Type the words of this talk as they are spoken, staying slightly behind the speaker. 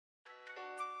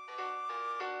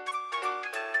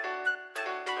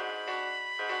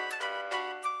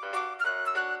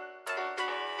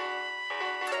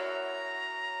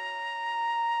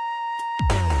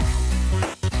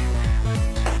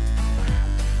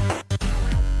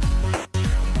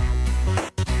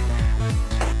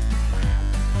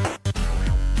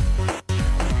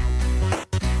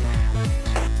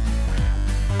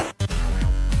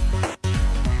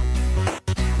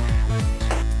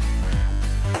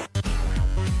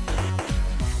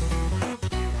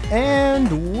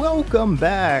And welcome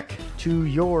back to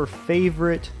your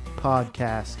favorite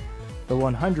podcast, the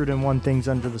 101 Things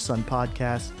Under the Sun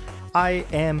podcast. I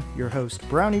am your host,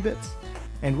 Brownie Bits,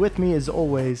 and with me as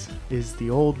always is the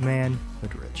old man,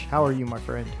 Hoodrich. How are you, my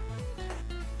friend?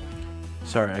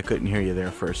 Sorry, I couldn't hear you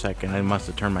there for a second. I must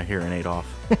have turned my hearing aid off.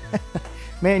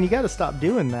 Man, you gotta stop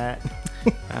doing that.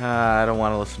 I don't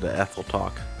want to listen to Ethel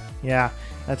talk. Yeah,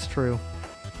 that's true.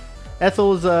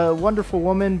 Ethel is a wonderful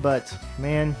woman, but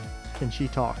man, can she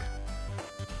talk.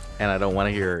 And I don't want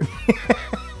to hear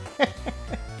it.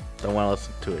 Don't want to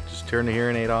listen to it. Just turn the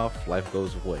hearing aid off, life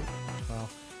goes away. Well,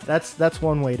 that's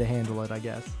one way to handle it, I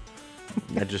guess.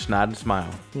 I just nod and smile.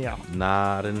 Yeah.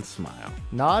 Nod and smile.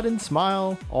 Nod and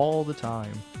smile all the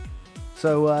time.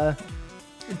 So,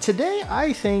 today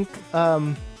I think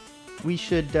we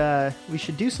should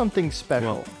do something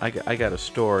special. Well, I got a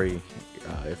story,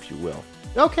 if you will.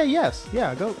 Okay, yes.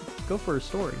 Yeah, go for a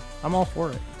story. I'm all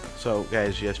for it. So,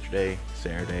 guys, yesterday,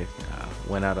 Saturday,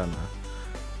 went out on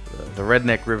the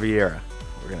Redneck Riviera.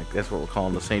 That's what we're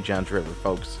calling the St. Johns River,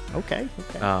 folks. Okay.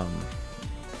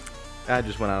 I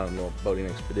just went out on a little boating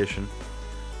expedition,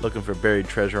 looking for buried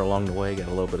treasure along the way. Got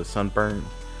a little bit sunburnt,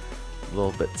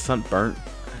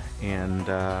 and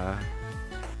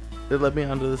it led me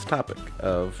onto this topic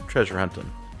of treasure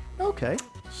hunting. Okay.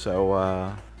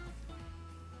 So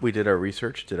we did our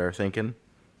research, did our thinking,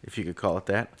 if you could call it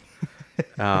that.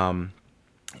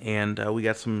 And we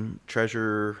got some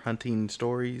treasure hunting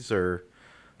stories, or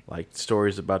like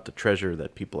stories about the treasure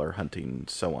that people are hunting,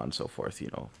 so on and so forth.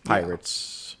 You know,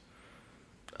 pirates,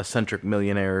 eccentric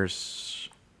millionaires,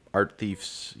 art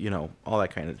thieves, you know, all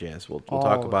that kind of jazz. We'll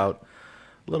talk about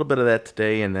a little bit of that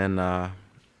today, and then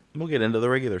we'll get into the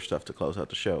regular stuff to close out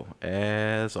the show,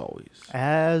 as always.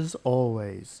 As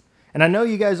always. And I know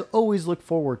you guys always look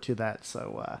forward to that,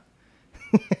 so...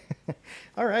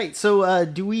 All right, so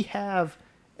do we have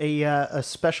a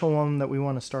special one that we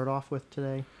want to start off with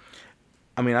today?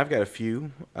 I mean, I've got a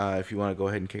few. If you want to go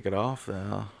ahead and kick it off,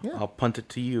 I'll punt it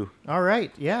to you. All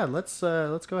right, yeah, let's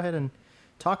go ahead and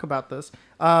talk about this.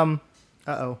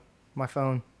 Uh-oh, my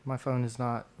phone is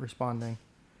not responding.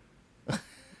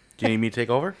 Do you need me to take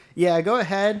over? Yeah, go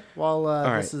ahead while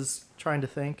this is trying to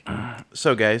think.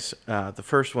 So, guys, the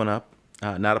first one up,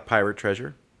 not a pirate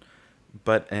treasure,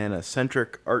 but an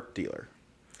eccentric art dealer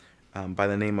by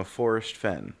the name of Forrest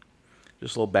Fenn.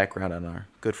 Just a little background on our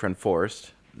good friend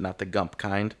Forrest, not the Gump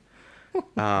kind.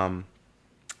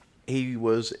 He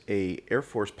was a Air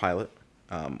Force pilot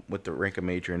with the rank of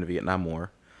major in the Vietnam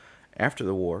War. After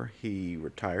the war, he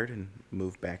retired and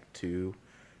moved back to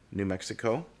New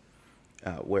Mexico,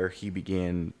 where he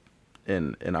began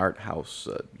in an art house,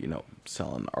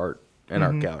 selling art, an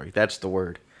art gallery. That's the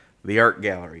word, the art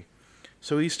gallery.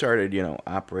 So he started,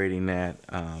 operating that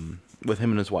with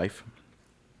him and his wife,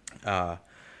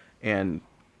 and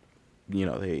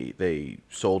they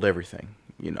sold everything,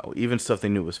 even stuff they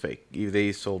knew was fake.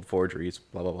 They sold forgeries,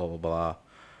 blah blah blah blah blah,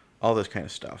 all this kind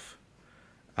of stuff.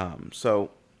 So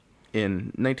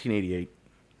in 1988,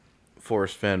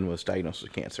 Forrest Fenn was diagnosed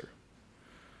with cancer,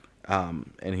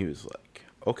 and he was like,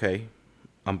 "Okay,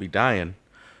 I'm be dying."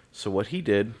 So what he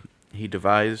did, he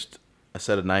devised a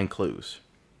set of 9 clues.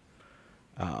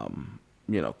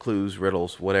 Clues,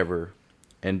 riddles, whatever,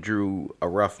 and drew a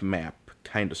rough map,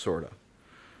 kind of, sort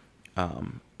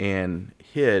of, and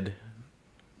hid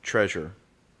treasure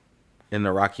in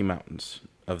the Rocky Mountains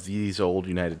of these old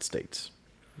United States.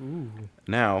 Ooh.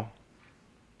 Now,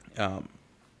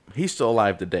 he's still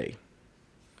alive today,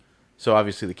 so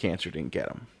obviously the cancer didn't get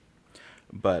him.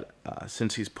 But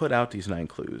since he's put out these 9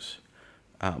 clues,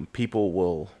 people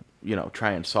will,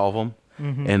 try and solve them,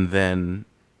 and then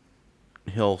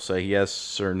he'll say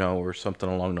yes or no or something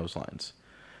along those lines,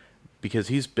 because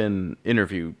he's been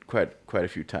interviewed quite a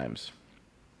few times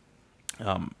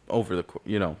over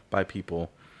the by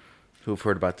people who've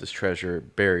heard about this treasure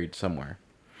buried somewhere.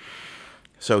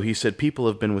 So he said people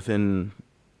have been within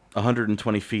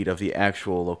 120 feet of the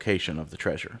actual location of the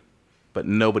treasure, but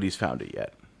nobody's found it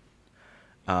yet.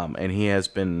 And he has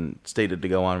been stated to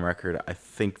go on record. I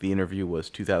think the interview was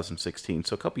 2016,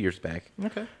 so a couple years back.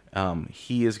 Okay.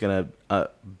 He is going to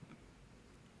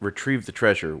retrieve the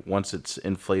treasure once its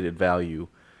inflated value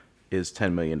is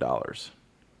 $10 million,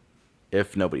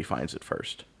 if nobody finds it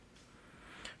first.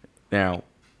 Now,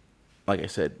 like I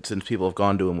said, since people have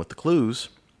gone to him with the clues,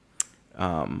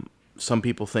 some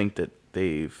people think that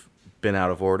they've been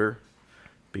out of order,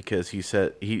 because he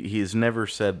said he has never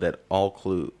said that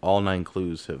all 9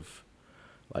 clues have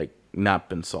not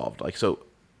been solved. So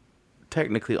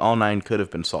technically all 9 could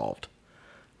have been solved,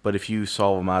 but if you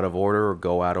solve them out of order or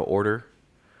go out of order,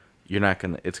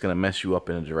 it's gonna mess you up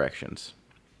in the directions.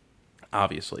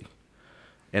 obviously.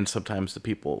 And sometimes the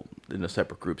people in the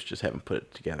separate groups just haven't put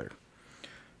it together.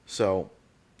 So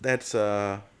that's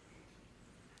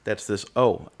this.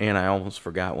 Oh, and I almost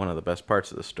forgot one of the best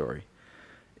parts of the story.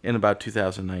 In about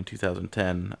 2009,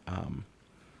 2010, I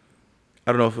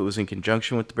don't know if it was in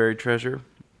conjunction with the buried treasure,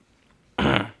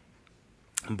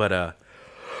 but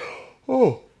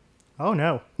Oh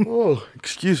no. oh,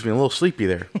 excuse me, a little sleepy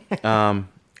there.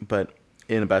 But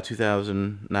in about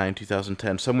 2009,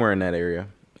 2010, somewhere in that area,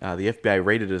 the FBI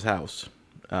raided his house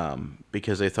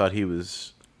because they thought he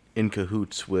was in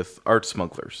cahoots with art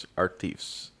smugglers, art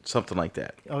thieves, something like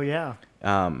that. Oh yeah.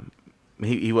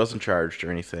 He wasn't charged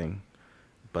or anything,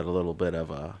 but a little bit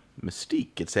of a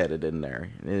mystique gets added in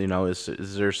there. You know,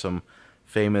 is there some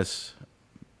famous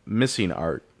missing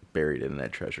art buried in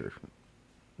that treasure?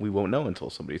 We won't know until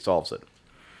somebody solves it.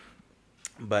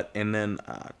 But, and then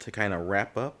to kind of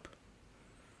wrap up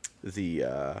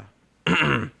the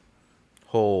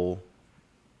whole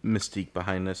mystique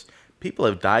behind this, people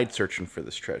have died searching for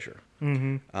this treasure.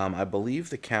 Mm-hmm. I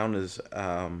believe the count is,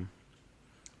 I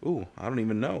don't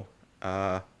even know.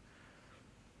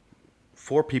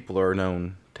 4 people are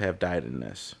known to have died in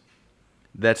this.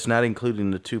 That's not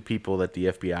including the 2 people that the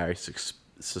FBI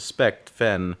suspect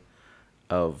Fenn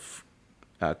of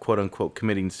quote-unquote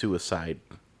committing suicide.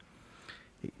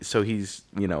 So he's,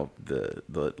 you know, the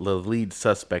lead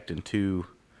suspect in 2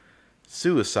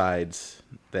 suicides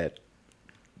that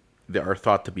are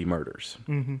thought to be murders.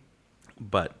 Mm-hmm.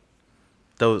 But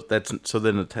so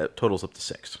then the total's up to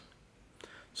 6.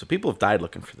 So people have died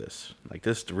looking for this. Like,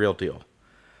 this is the real deal.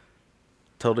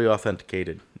 Totally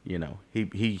authenticated. You know,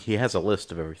 he has a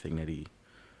list of everything that he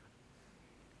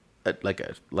like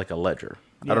a ledger.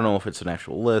 Yeah. I don't know if it's an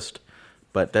actual list,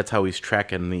 but that's how he's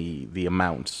tracking the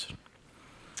amounts.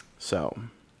 So,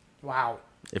 Wow.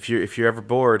 if you're ever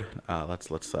bored,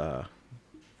 let's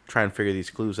try and figure these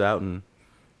clues out and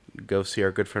go see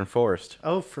our good friend Forrest.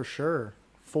 Oh, for sure.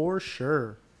 For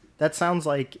sure. That sounds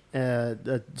like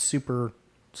super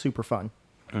fun.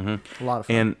 Mm-hmm. A lot of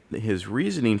fun. And his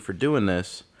reasoning for doing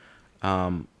this,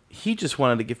 he just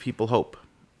wanted to give people hope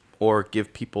or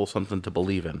give people something to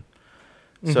believe in.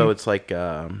 Mm-hmm. So it's like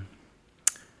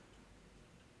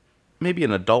maybe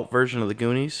an adult version of the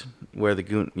Goonies, where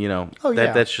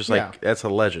that's just like, that's a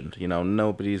legend. You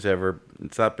know,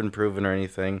 it's not been proven or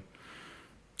anything.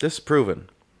 This is proven.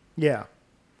 Yeah.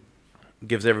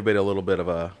 Gives everybody a little bit of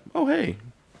a, oh, hey,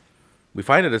 we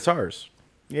find it, it's ours.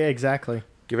 Yeah, exactly.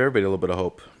 Give everybody a little bit of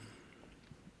hope.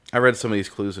 I read some of these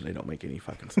clues and they don't make any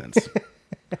fucking sense.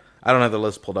 I don't have the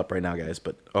list pulled up right now, guys,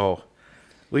 but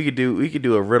we could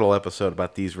do a riddle episode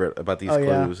about these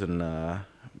clues, and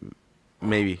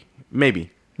maybe.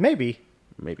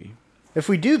 If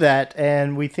we do that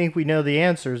and we think we know the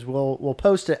answers, we'll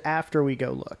post it after we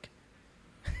go look.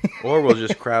 Or we'll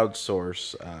just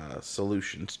crowdsource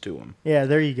solutions to them. Yeah,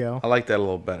 there you go. I like that a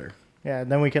little better. Yeah,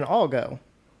 then we can all go.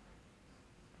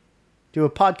 Do a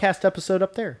podcast episode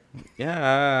up there.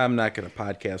 Yeah, I'm not going to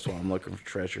podcast while I'm looking for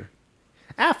treasure.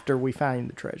 After we find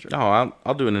the treasure. No,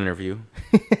 I'll do an interview.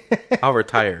 I'll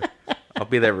retire. I'll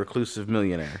be that reclusive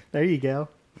millionaire. There you go.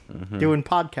 Mm-hmm. Doing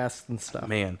podcasts and stuff.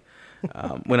 Man,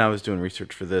 when I was doing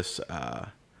research for this,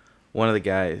 one of the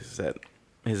guys that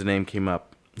his name came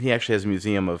up, he actually has a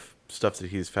museum of stuff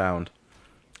that he's found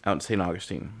out in St.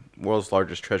 Augustine, world's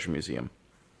largest treasure museum.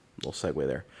 Little segue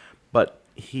there. But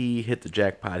he hit the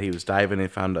jackpot. He was diving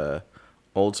and found a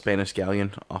old Spanish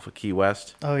galleon off of Key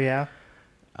West. Oh, yeah?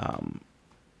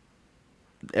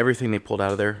 Everything they pulled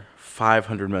out of there,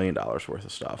 $500 million worth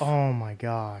of stuff. Oh, my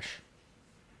gosh.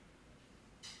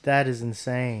 That is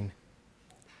insane.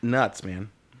 Nuts, man.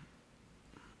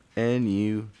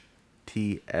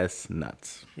 Nuts,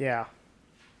 nuts. Yeah.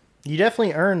 You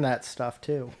definitely earn that stuff,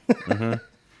 too. Mm-hmm.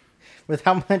 With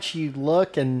how much you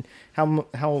look and how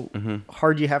mm-hmm.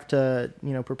 hard you have to,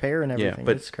 prepare and everything. Yeah,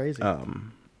 but it's crazy. I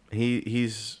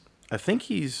think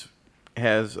he's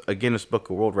has a Guinness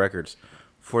Book of World Records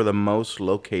for the most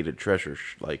located treasure,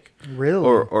 really,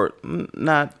 or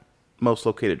not most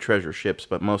located treasure ships,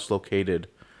 but most located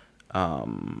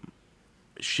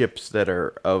ships that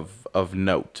are of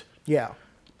note. Yeah,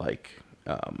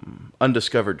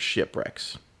 undiscovered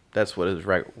shipwrecks. That's what his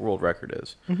world record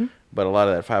is. Mm-hmm. But a lot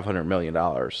of that $500 million,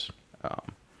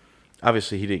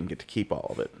 obviously he didn't get to keep all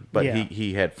of it. But yeah.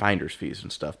 he had finder's fees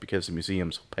and stuff because the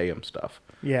museums will pay him stuff.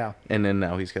 Yeah. And then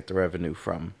now he's got the revenue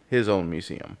from his own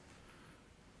museum.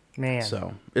 Man.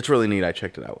 So it's really neat. I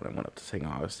checked it out when I went up to St.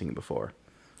 Augustine before.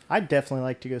 I'd definitely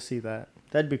like to go see that.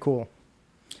 That'd be cool.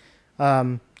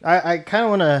 I kind of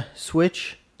want to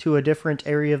switch to a different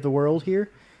area of the world here.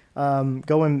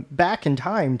 Going back in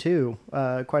time, too,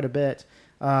 quite a bit.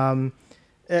 As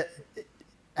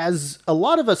a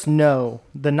lot of us know,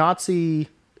 the Nazi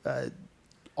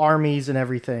armies and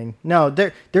everything. No,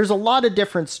 there's a lot of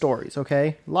different stories,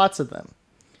 okay? Lots of them.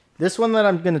 This one that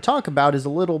I'm going to talk about is a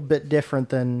little bit different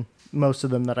than most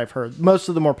of them that I've heard. Most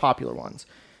of the more popular ones.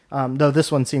 Though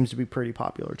this one seems to be pretty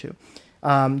popular too.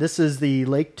 This is the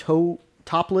Lake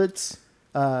Toplitz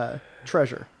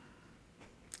treasure.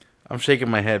 I'm shaking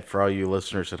my head for all you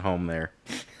listeners at home there.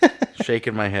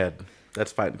 Shaking my head.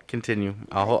 That's fine. Continue.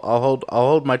 I'll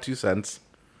hold my 2 cents.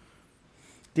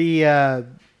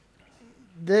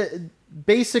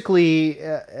 Basically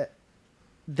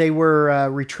they were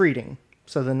retreating.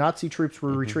 So the Nazi troops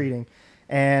were retreating,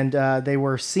 and they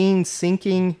were seen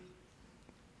sinking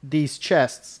these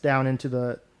chests down into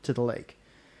the lake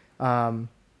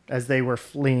as they were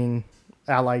fleeing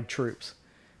Allied troops,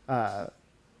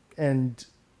 and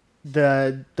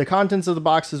the contents of the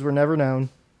boxes were never known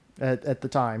at the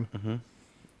time,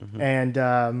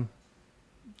 and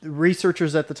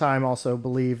researchers at the time also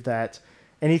believed that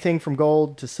anything from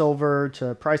gold to silver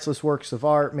to priceless works of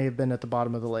art may have been at the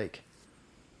bottom of the lake.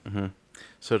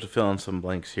 So to fill in some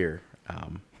blanks here,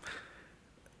 I'm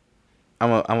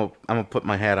gonna put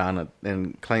my hat on it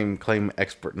and claim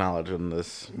expert knowledge on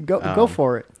this. Go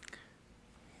for it.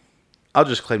 I'll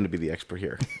just claim to be the expert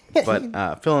here,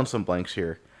 but fill in some blanks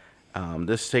here.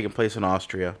 This is taking place in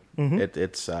Austria.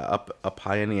 It's up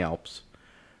high in the Alps,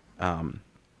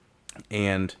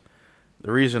 and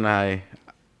the reason I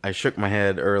shook my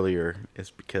head earlier is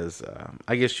because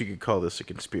I guess you could call this a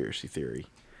conspiracy theory.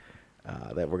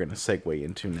 That we're going to segue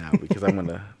into now because I'm going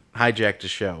to hijack the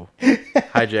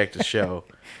show.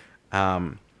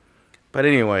 But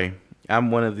anyway,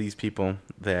 I'm one of these people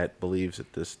that believes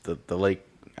that the lake,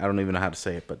 I don't even know how to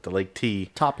say it, but the Lake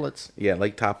Toplitz. Yeah,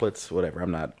 Lake Toplitz, whatever.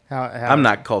 I'm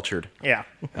not cultured. Yeah.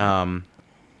 The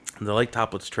Lake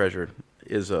Toplitz treasure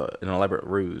is an elaborate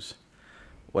ruse.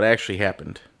 What actually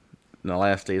happened in the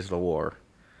last days of the war,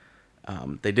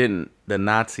 the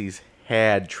Nazis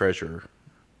had treasure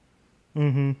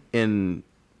in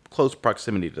close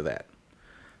proximity to that.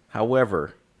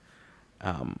 However,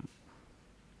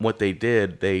 what they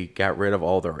did, they got rid of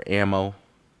all their ammo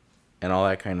and all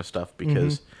that kind of stuff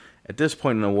because at this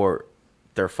point in the war,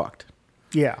 they're fucked.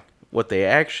 Yeah. What they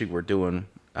actually were doing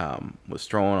was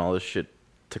throwing all this shit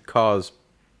to cause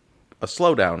a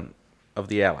slowdown of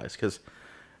the Allies because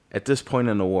at this point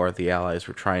in the war, the Allies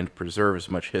were trying to preserve as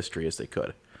much history as they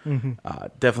could.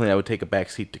 Definitely, I would take a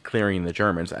backseat to clearing the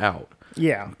Germans out.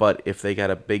 Yeah. But if they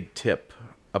got a big tip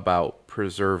about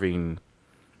preserving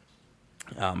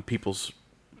people's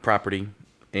property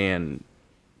and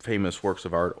famous works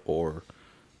of art or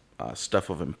stuff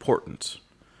of importance,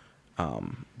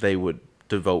 they would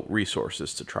devote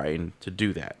resources to trying to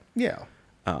do that. Yeah.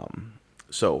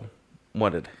 So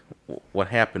what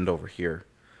happened over here,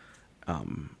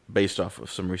 based off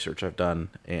of some research I've done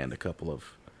and a couple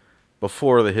of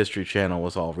before the History Channel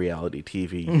was all reality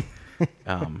TV,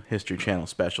 History Channel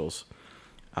specials,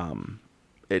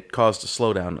 it caused a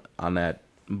slowdown on that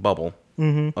bubble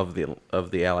of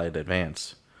the Allied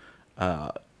advance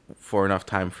for enough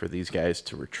time for these guys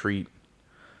to retreat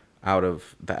out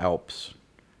of the Alps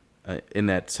in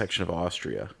that section of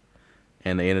Austria,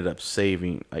 and they ended up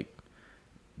saving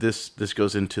this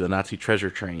goes into the Nazi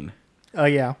treasure train. Oh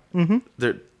yeah.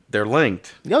 They're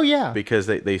linked. Oh yeah. Because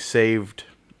they saved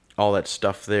all that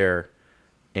stuff there,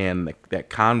 and that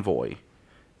convoy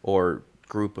or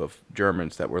group of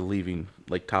Germans that were leaving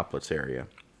Lake Toplitz area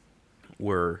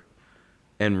were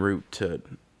en route to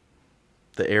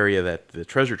the area that the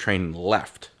treasure train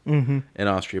left in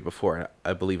Austria before,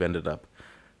 I believe ended up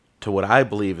to what I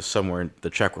believe is somewhere in the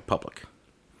Czech Republic.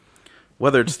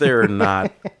 Whether it's there or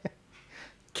not,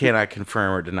 cannot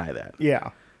confirm or deny that.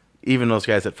 Yeah. Even those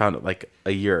guys that found it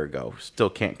a year ago still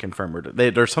can't confirm or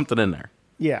there's something in there.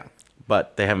 Yeah.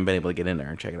 But they haven't been able to get in there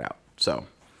and check it out. So,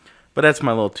 but that's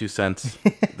my little 2 cents.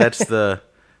 That's the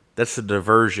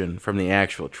diversion from the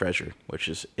actual treasure, which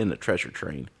is in the treasure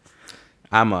train.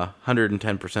 I'm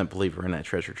 110% believer in that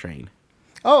treasure train.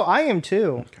 Oh, I am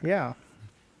too. Okay. Yeah.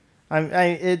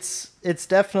 It's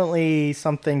definitely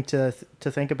something to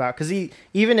think about because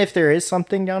even if there is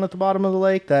something down at the bottom of the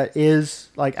lake that is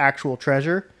actual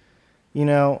treasure,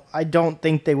 I don't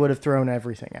think they would have thrown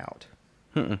everything out.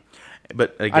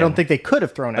 But again, I don't think they could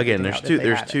have thrown everything out.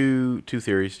 There's two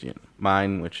theories.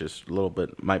 Mine, which is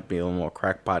might be a little more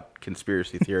crackpot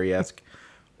conspiracy theory-esque,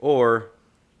 or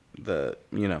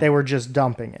they were just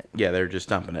dumping it. Yeah, they're just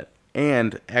dumping it.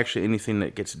 And actually, anything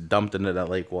that gets dumped into that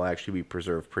lake will actually be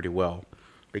preserved pretty well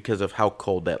because of how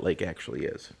cold that lake actually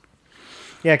is.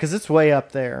 Yeah, because it's way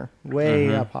up there,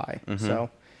 way up high. So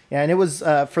Yeah, and it was,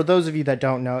 for those of you that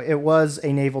don't know, it was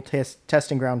a naval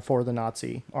testing ground for the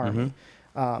Nazi army,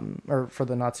 or for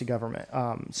the Nazi government.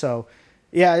 So,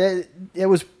 yeah, it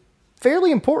was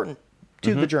fairly important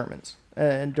to the Germans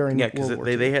during because World War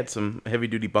II. they had some heavy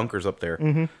duty bunkers up there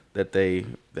that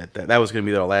that was going to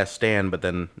be their last stand. But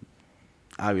then,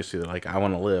 obviously, they're like, I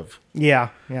want to live. Yeah.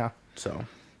 So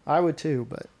I would too,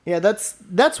 but yeah,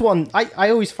 that's one. I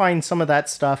always find some of that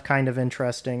stuff kind of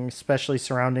interesting, especially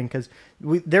surrounding, because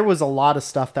there was a lot of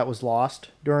stuff that was lost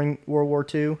during World War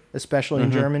II, especially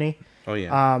in Germany. Oh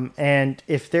yeah. And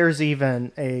if there's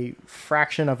even a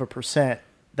fraction of a percent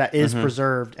that is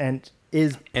preserved and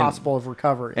is possible of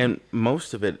recovery, and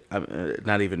most of it,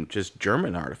 not even just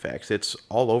German artifacts, it's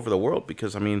all over the world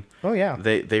because, I mean, oh yeah,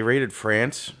 they raided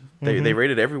France, they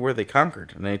raided everywhere they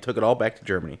conquered, and they took it all back to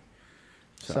Germany.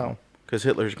 So, because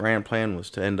Hitler's grand plan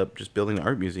was to end up just building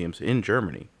art museums in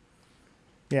Germany.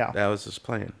 Yeah, that was his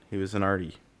plan. He was an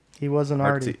arty. He was an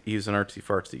arty. He was an artsy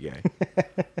fartsy guy.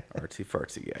 Artsy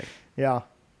fartsy guy. Yeah,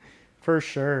 for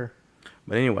sure.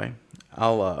 But anyway,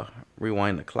 I'll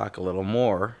rewind the clock a little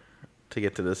more to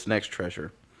get to this next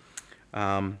treasure.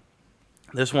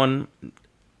 This one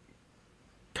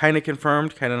kind of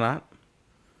confirmed, kind of not.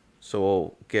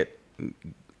 So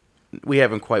we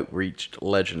haven't quite reached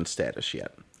legend status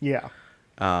yet. Yeah.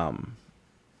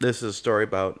 This is a story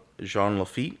about Jean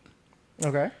Lafitte.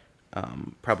 Okay.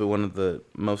 Probably one of the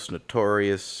most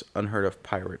notorious, unheard of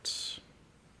pirates.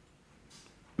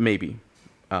 Maybe,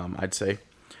 I'd say.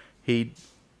 He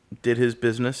did his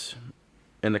business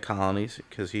in the colonies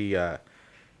because he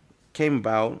came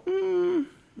about,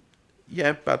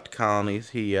 about the colonies.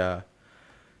 He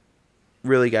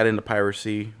really got into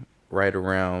piracy right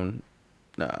around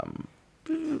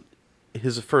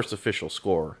his first official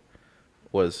score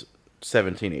was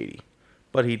 1780,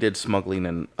 but he did smuggling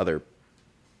and other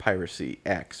piracy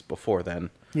acts before then.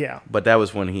 Yeah. But that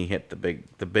was when he hit the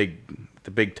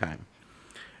big time.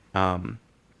 And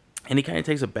he kind of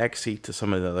takes a backseat to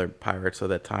some of the other pirates of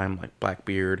that time, like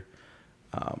Blackbeard.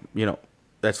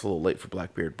 That's a little late for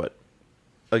Blackbeard, but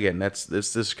again,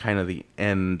 this is kind of the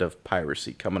end of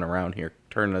piracy coming around here,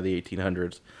 turn of the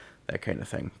 1800s, that kind of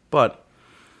thing. But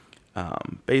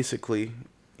basically,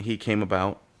 he came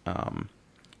about.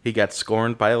 He got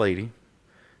scorned by a lady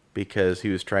because he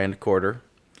was trying to court her,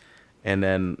 and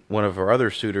then one of her other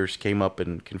suitors came up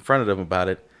and confronted him about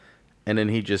it, and then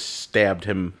he just stabbed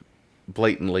him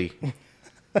blatantly.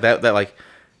 that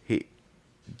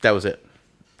was it.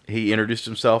 He introduced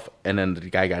himself, and then the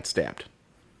guy got stabbed,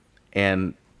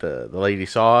 and the lady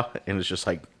saw and was just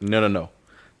like, no,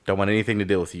 don't want anything to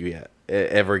deal with you yet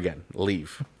ever again.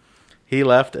 Leave. He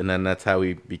left, and then that's how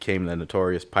he became the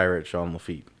notorious pirate Jean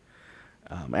Lafitte.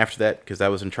 After that, because that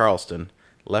was in Charleston,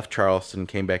 left Charleston,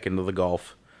 came back into the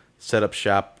Gulf, set up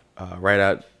shop right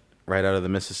out of the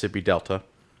Mississippi Delta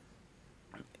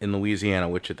in Louisiana,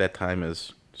 which at that time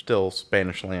is still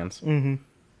Spanish lands. Mm-hmm.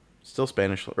 Still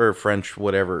Spanish or French,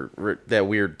 whatever, that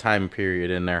weird time period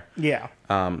in there. Yeah.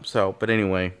 But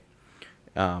anyway,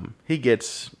 he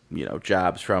gets,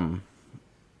 jobs from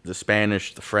the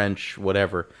Spanish, the French,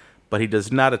 whatever, but he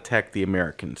does not attack the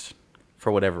Americans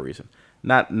for whatever reason.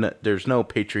 There's no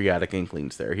patriotic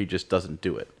inklings there. He just doesn't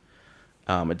do it.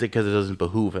 Because it doesn't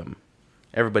behoove him.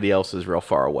 Everybody else is real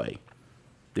far away.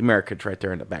 The Americans right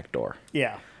there in the back door.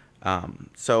 Yeah.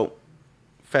 So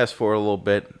fast forward a little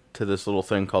bit to this little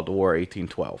thing called the War of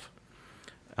 1812.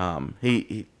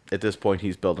 He at this point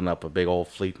he's building up a big old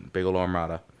fleet, big old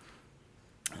armada.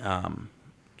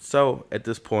 So at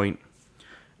this point,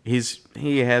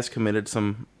 he has committed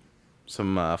some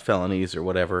felonies or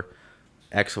whatever,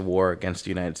 acts of war against the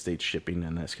United States shipping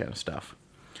and this kind of stuff.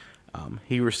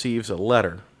 He receives a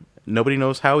letter. Nobody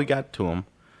knows how he got to him.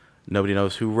 Nobody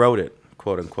knows who wrote it,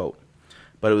 quote unquote.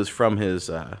 But it was from his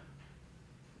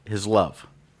love.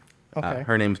 Okay.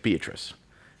 Her name's Beatrice.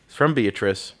 It's from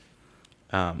Beatrice.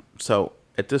 So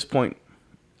at this point,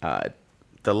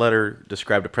 the letter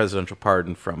described a presidential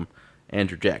pardon from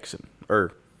Andrew Jackson,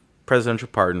 or presidential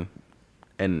pardon,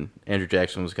 and Andrew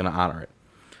Jackson was going to honor it.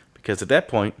 Because at that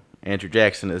point, Andrew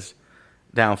Jackson is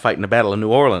down fighting the Battle of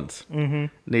New Orleans. Mm-hmm.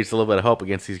 Needs a little bit of help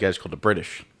against these guys called the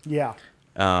British. Yeah.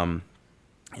 And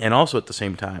also at the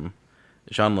same time,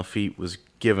 Jean Lafitte was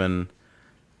given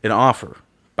an offer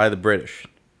by the British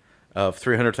of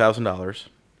 $300,000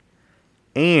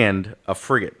 and a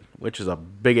frigate, which is a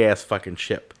big-ass fucking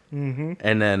ship. Mm-hmm.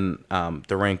 And then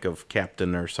the rank of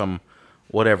captain or some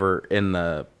whatever in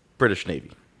the British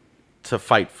Navy to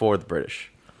fight for the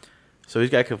British. So he's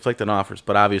got conflicting offers,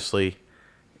 but obviously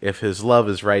if his love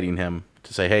is writing him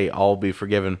to say, hey, I'll be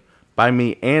forgiven by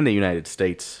me and the United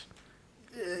States,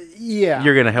 yeah,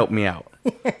 you're going to help me out.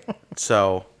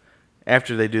 So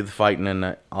after they do the fighting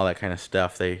and all that kind of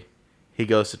stuff, he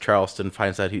goes to Charleston,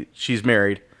 finds out she's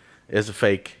married, is a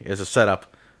fake, is a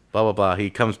setup, blah blah blah. He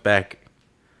comes back,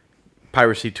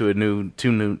 piracy to a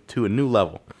new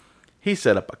level. He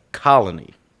set up a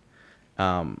colony,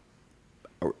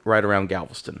 right around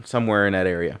Galveston, somewhere in that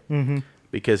area,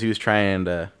 because he was trying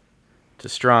to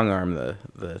strong arm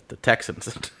the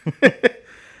Texans,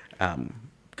 out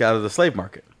of the slave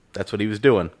market. That's what he was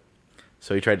doing.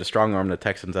 So he tried to strong arm the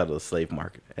Texans out of the slave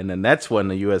market, and then that's when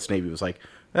the U.S. Navy was like,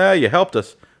 you helped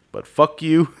us, but fuck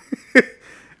you.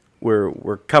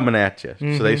 we're coming at you.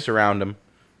 So they surround him,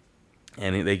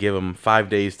 and they give him 5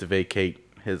 days to vacate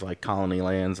his like colony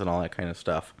lands and all that kind of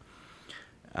stuff.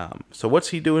 So what's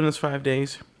he do in his 5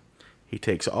 days? He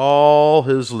takes all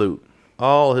his loot,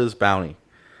 all his bounty,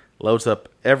 loads up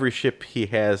every ship he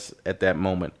has at that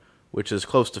moment, which is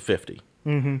close to 50.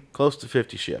 Close to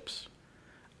 50 ships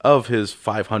of his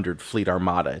 500 fleet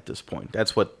armada at this point.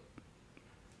 That's what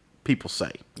people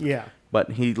say. Yeah.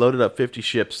 But he loaded up 50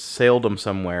 ships, sailed them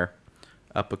somewhere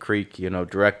up a creek,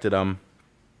 directed them,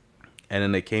 and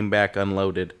then they came back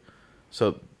unloaded.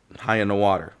 So high in the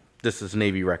water. This is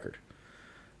Navy record.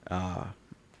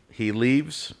 He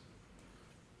leaves,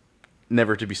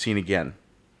 never to be seen again.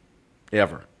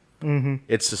 Ever.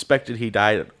 It's suspected he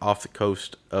died off the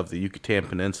coast of the Yucatan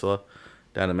Peninsula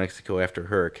down in Mexico after a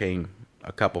hurricane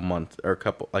about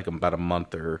a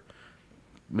month or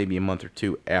maybe a month or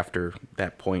two after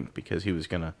that point, because he was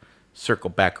going to circle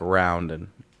back around and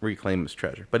reclaim his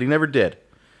treasure. But he never did.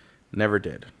 Never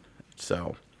did.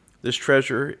 So this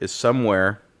treasure is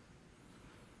somewhere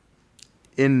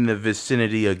in the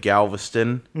vicinity of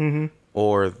Galveston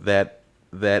or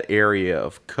that area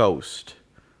of coast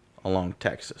along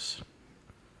Texas.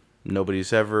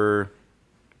 Nobody's ever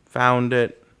found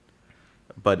it,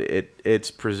 but it's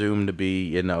presumed to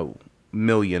be,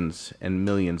 millions and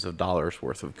millions of dollars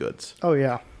worth of goods. Oh,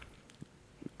 yeah.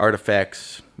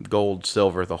 Artifacts, gold,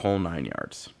 silver, the whole 9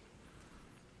 yards.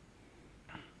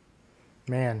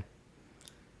 Man.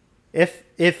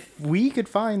 If we could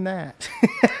find that.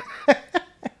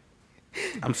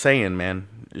 I'm saying, man,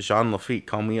 Jean Lafitte,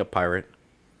 call me a pirate.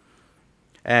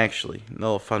 Actually, a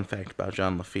little fun fact about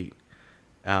Jean Lafitte.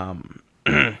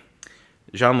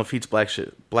 Jean Lafitte's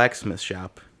blacksmith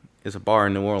shop is a bar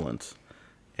in New Orleans,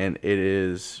 and it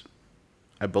is,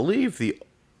 I believe, the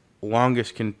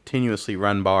longest continuously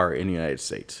run bar in the United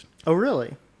States. Oh,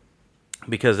 really?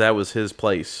 Because that was his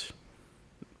place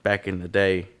back in the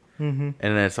day, and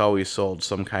it's always sold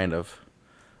some kind of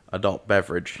adult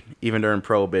beverage, even during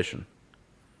Prohibition.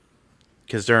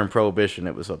 Because during Prohibition,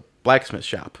 it was a blacksmith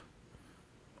shop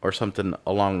or something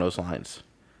along those lines.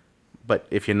 But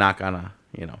if you knock on a,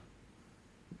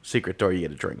 secret door, you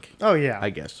get a drink. Oh, yeah.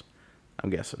 I'm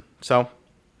guessing. So,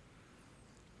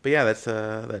 but yeah,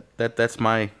 that's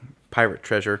my pirate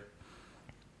treasure.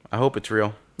 I hope it's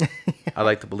real. I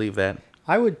like to believe that.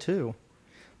 I would too.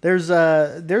 There's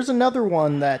another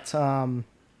one that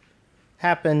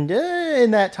happened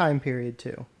in that time period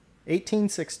too,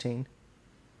 1816,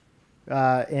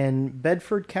 in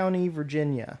Bedford County,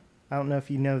 Virginia. I don't know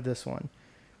if you know this one,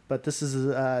 but this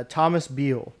is Thomas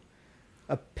Beale.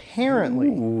 Apparently,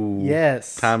 ooh,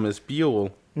 yes, Thomas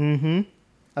Beale.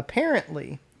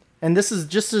 Apparently, and this is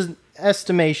just an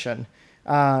estimation,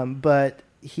 but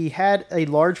he had a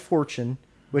large fortune,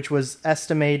 which was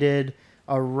estimated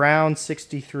around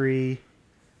 $63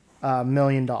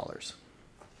 million.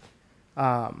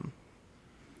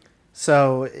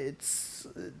 So it's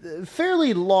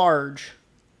fairly large,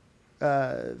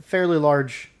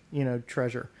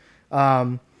 treasure.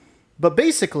 But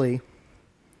basically,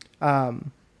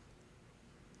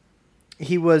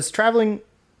 he was traveling,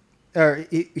 or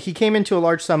he came into a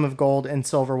large sum of gold and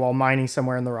silver while mining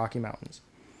somewhere in the Rocky Mountains.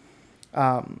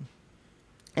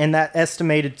 And that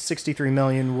estimated 63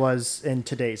 million was in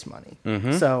today's money.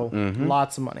 So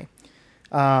lots of money.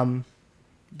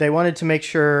 They wanted to make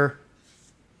sure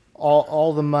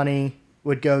all the money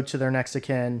would go to their next of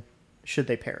kin should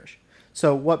they perish.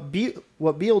 So what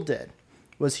Beale did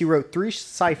was he wrote 3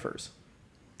 ciphers.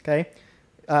 Okay.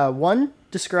 One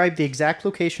described the exact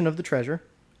location of the treasure.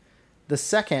 The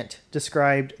second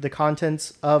described the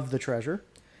contents of the treasure.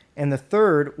 And the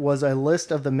third was a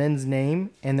list of the men's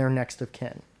name and their next of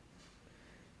kin.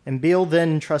 And Beale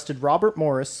then entrusted Robert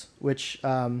Morris, which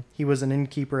he was an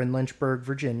innkeeper in Lynchburg,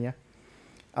 Virginia,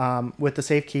 with the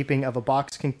safekeeping of a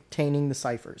box containing the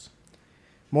ciphers.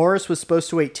 Morris was supposed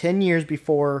to wait 10 years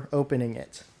before opening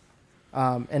it.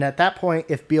 And at that point,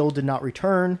 if Beale did not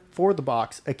return for the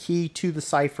box, a key to the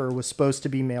cipher was supposed to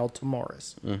be mailed to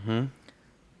Morris.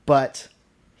 But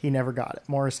he never got it.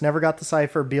 Morris never got the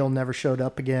cipher. Beale never showed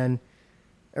up again.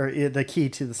 or the key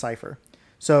to the cipher.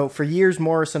 So for years,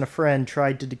 Morris and a friend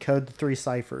tried to decode the 3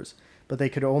 ciphers, but they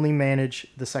could only manage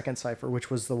the second cipher,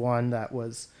 which was the one that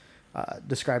was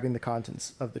describing the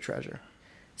contents of the treasure.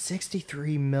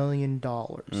 $63 million.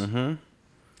 Mm-hmm.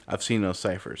 I've seen those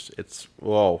ciphers. It's,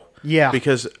 whoa. Yeah.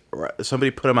 Because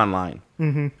somebody put them online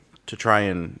to try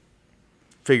and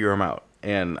figure them out.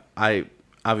 And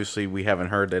obviously we haven't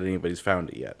heard that anybody's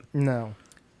found it yet. No.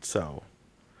 So,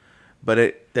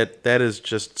 but that is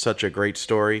just such a great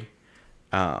story.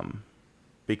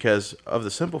 Because of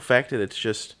the simple fact that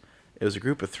it was a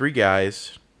group of 3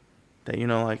 guys that,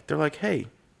 like, they're like, hey,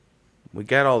 we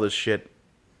got all this shit.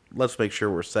 Let's make sure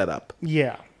we're set up.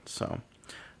 Yeah. So,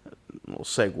 a little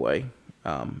segue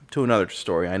to another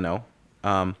story I know.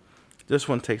 This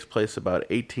one takes place about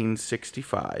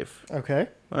 1865. Okay.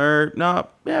 Or, no,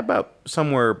 yeah, about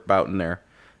somewhere about in there.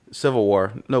 Civil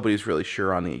War. Nobody's really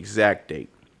sure on the exact date.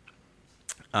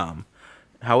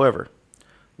 However,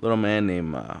 a little man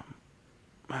named,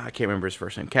 I can't remember his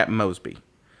first name, Captain Mosby.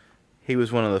 He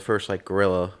was one of the first, like,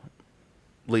 guerrilla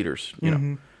leaders, you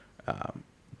know.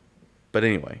 But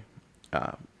anyway,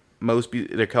 Mosby,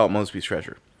 they call it Mosby's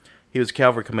Treasure. He was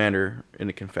cavalry commander in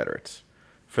the Confederates,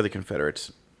 for the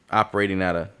Confederates, operating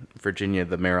out of Virginia,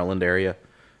 the Maryland area.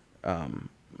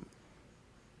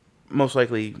 Most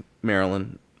likely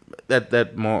Maryland,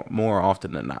 that more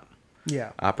often than not.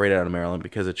 Yeah. Operated out of Maryland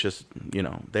because it's just,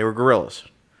 they were guerrillas.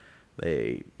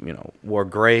 They, wore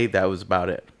gray, that was about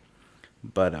it.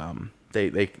 But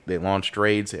they launched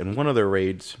raids, and one of their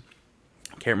raids,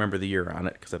 I can't remember the year on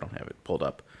it because I don't have it pulled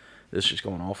up. This is just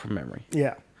going all from memory.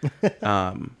 Yeah.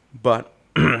 But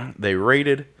they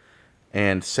raided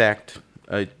and sacked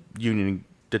a Union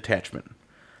detachment.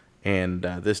 And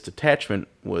this detachment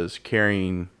was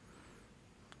carrying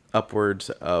upwards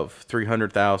of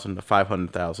 $300,000 to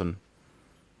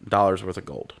 $500,000 worth of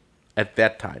gold at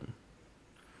that time.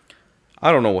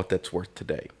 I don't know what that's worth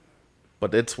today,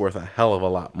 but it's worth a hell of a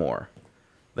lot more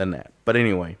than that. But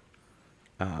anyway,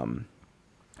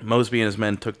 Mosby and his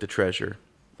men took the treasure,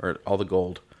 or all the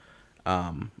gold,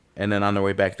 and then on their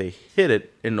way back, they hid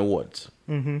it in the woods.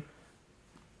 Mm-hmm.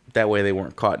 That way they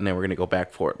weren't caught, and they were going to go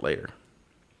back for it later.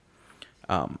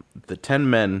 The 10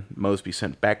 men Mosby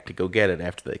sent back to go get it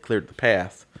after they cleared the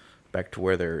path back to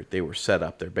where they were set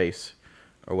up, their base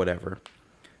or whatever,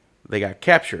 they got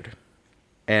captured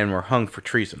and were hung for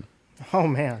treason. Oh,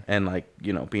 man. And,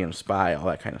 being a spy, all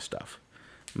that kind of stuff.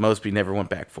 Mosby never went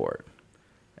back for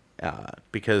it.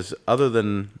 Because other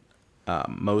than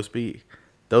Mosby,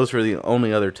 those were the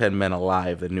only other 10 men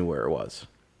alive that knew where it was.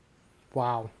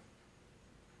 Wow.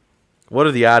 What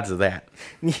are the odds of that?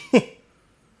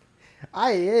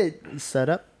 Set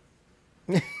up.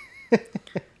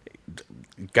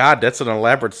 God, that's an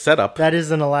elaborate setup. That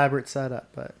is an elaborate setup,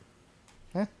 but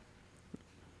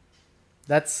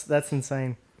that's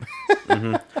insane.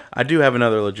 Mm-hmm. I do have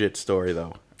another legit story,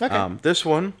 though. Okay. This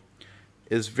one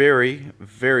is very,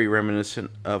 very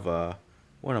reminiscent of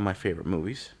one of my favorite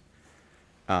movies.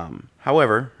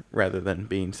 However, rather than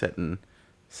being set in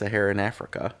Saharan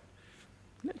Africa,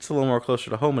 it's a little more closer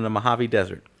to home in the Mojave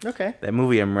Desert. Okay. That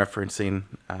movie I'm referencing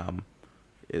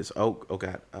is, oh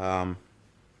God,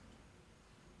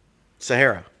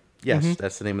 Sahara. Yes,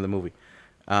 that's the name of the movie.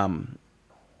 Matthew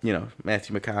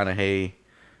McConaughey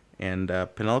and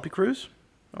Penelope Cruz,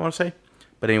 I want to say.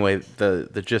 But anyway,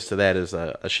 the gist of that is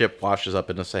a ship washes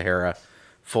up in the Sahara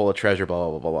full of treasure, blah,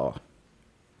 blah, blah, blah.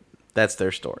 That's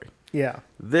their story. Yeah.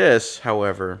 This,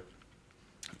 however,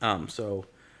 so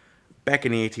back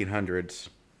in the 1800s,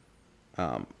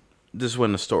 this is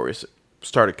when the stories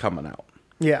started coming out.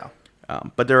 Yeah.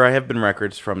 But there have been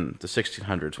records from the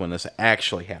 1600s when this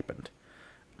actually happened.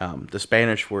 The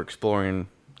Spanish were exploring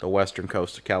the western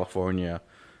coast of California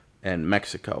and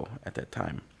Mexico at that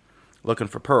time, looking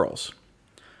for pearls.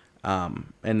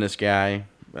 And this guy,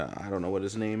 I don't know what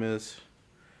his name is,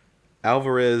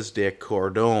 Alvarez de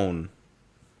Cordon,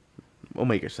 we'll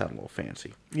make it sound a little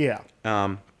fancy. Yeah.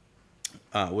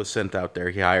 Was sent out there.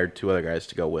 He hired 2 other guys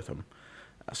to go with him.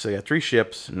 So they got 3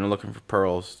 ships, and they're looking for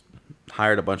pearls.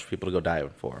 Hired a bunch of people to go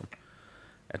diving for them.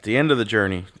 At the end of the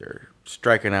journey, they're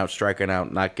striking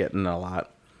out, not getting a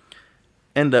lot.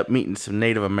 End up meeting some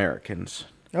Native Americans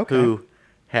who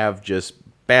have just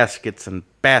baskets and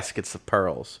baskets of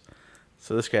pearls.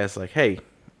 So this guy's like, hey,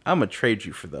 I'm going to trade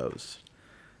you for those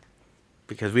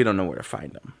because we don't know where to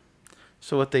find them.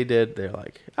 So what they did, they're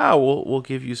like, we'll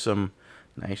give you some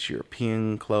nice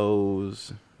European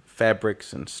clothes,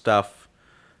 fabrics, and stuff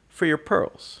for your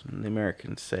pearls. And the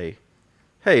Americans say,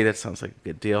 hey, that sounds like a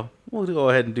good deal. We'll go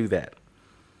ahead and do that.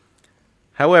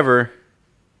 However,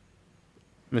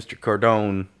 Mr.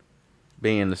 Cordon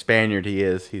being the Spaniard he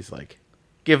is, he's like,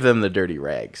 give them the dirty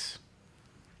rags,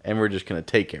 and we're just going to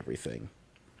take everything.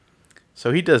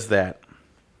 So he does that,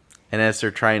 and as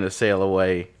they're trying to sail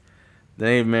away, the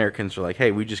Native Americans are like,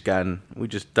 hey, we just got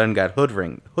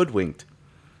hoodwinked.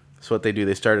 So what they do,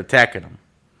 they start attacking him.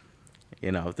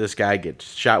 You know, this guy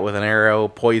gets shot with an arrow,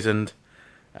 poisoned,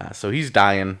 so he's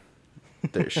dying.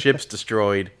 The ship's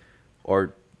destroyed,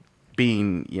 or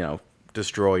being,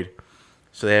 destroyed.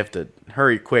 So they have to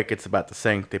hurry quick. It's about to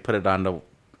sink. They put it onto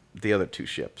the other two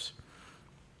ships.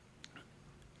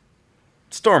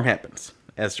 Storm happens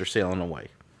as they're sailing away.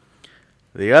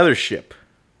 The other ship,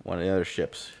 one of the other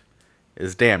ships,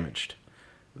 is damaged.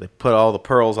 They put all the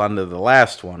pearls onto the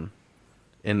last one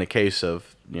in the case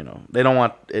of, they don't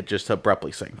want it just to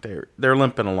abruptly sink. They're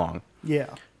limping along.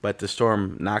 Yeah. But the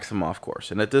storm knocks them off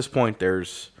course. And at this point,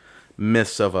 there's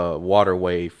myths of a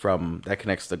waterway that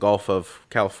connects the Gulf of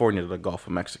California to the Gulf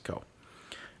of Mexico.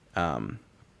 That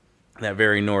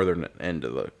very northern end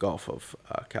of the Gulf of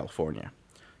California.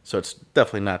 So it's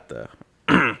definitely not the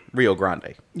Rio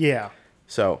Grande. Yeah.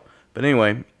 So, but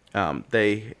anyway,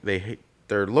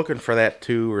 they're looking for that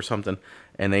too or something,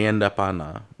 and they end up on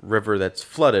a river that's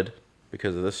flooded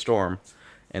because of this storm,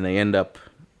 and they end up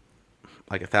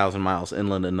like 1,000 miles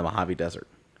inland in the Mojave Desert.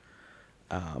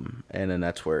 And then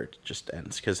that's where it just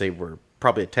ends, because they were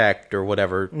probably attacked or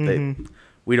whatever. Mm-hmm.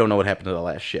 We don't know what happened to the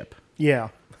last ship. Yeah.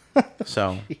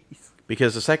 So,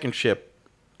 because the second ship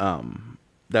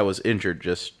that was injured,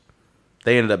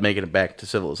 they ended up making it back to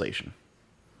civilization.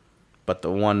 But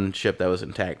the one ship that was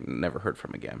intact never heard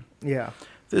from again. Yeah.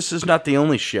 This is not the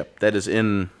only ship that is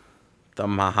in the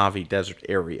Mojave Desert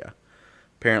area.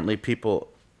 Apparently, people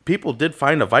did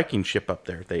find a Viking ship up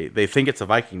there. They think it's a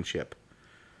Viking ship.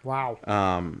 Wow.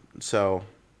 So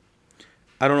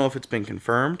I don't know if it's been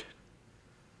confirmed.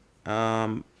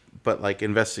 But like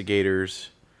investigators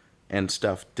and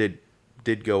stuff did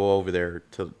go over there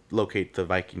to locate the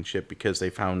Viking ship because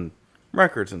they found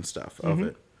records and stuff of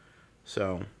it.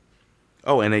 So,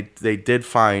 and they did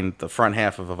find the front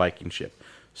half of a Viking ship.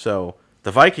 So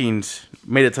the Vikings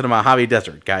made it to the Mojave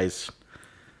Desert, guys.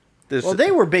 Well,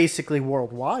 they were basically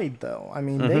worldwide, though. I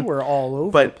mean, they were all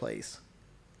over the place.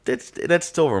 That's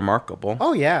still remarkable.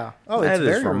 Oh, yeah. Oh, that it's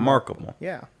very is remarkable.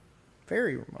 Yeah.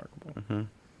 Very remarkable. Mm-hmm.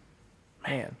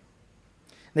 Man.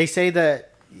 They say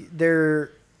that there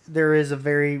is a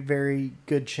very, very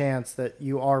good chance that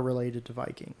you are related to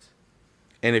Vikings.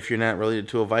 And if you're not related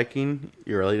to a Viking,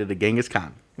 you're related to Genghis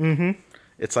Khan. Mm-hmm.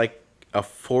 It's like a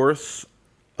fourth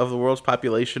of the world's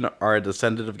population are a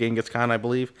descendant of Genghis Khan, I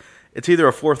believe. It's either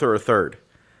a fourth or a third.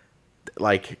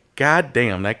 Like,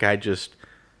 goddamn, that guy just...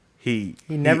 He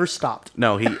never stopped.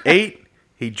 No, he ate,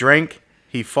 he drank,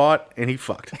 he fought, and he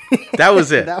fucked. That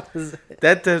was it. That was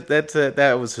it.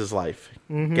 That was his life.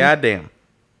 Mm-hmm. Goddamn.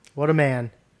 What a man.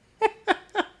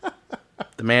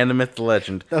 The man, the myth, the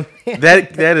legend.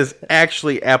 That is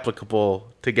actually applicable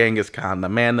to Genghis Khan. The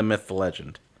man, the myth, the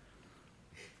legend.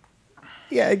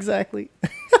 Yeah, exactly.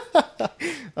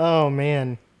 Oh,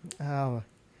 man.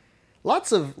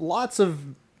 Lots of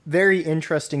very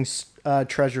interesting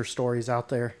treasure stories out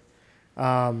there.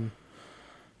 And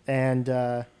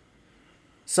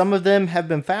some of them have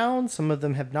been found, some of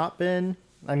them have not been.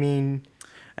 I mean...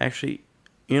 Actually,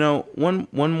 one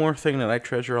more thing that I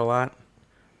treasure a lot,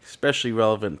 especially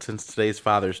relevant since today's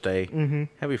Father's Day. Mm-hmm.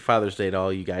 Happy Father's Day to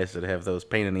all you guys that have those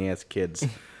pain-in-the-ass kids.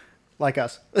 Like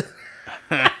us.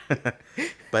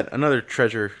 But another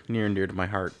treasure near and dear to my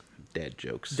heart, dad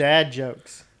jokes. Dad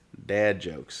jokes. Dad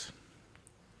jokes.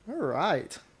 All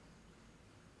right.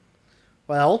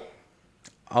 Well,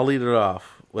 I'll lead it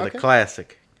off with a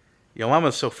classic. Your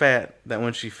mama's so fat that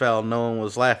when she fell, no one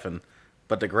was laughing,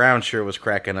 but the ground sure was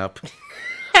cracking up.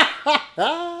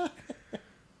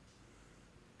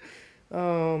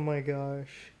 Oh my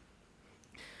gosh.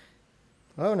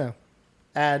 Oh no.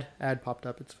 Ad popped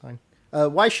up. It's fine.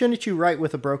 Why shouldn't you write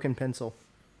with a broken pencil?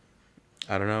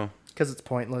 I don't know. Because it's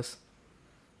pointless.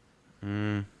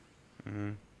 I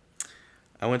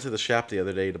went to the shop the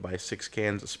other day to buy 6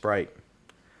 cans of Sprite.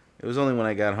 It was only when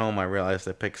I got home I realized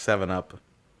I picked 7 up.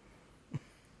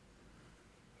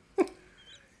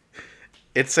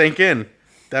 It sank in.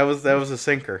 That was a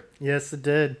sinker. Yes, it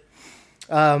did.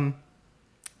 Try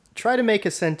to make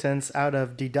a sentence out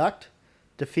of deduct,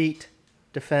 defeat,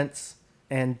 defense,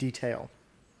 and detail.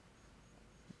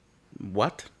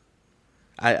 What?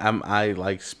 I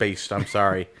like spaced. I'm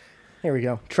sorry. Here we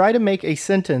go. Try to make a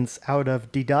sentence out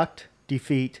of deduct,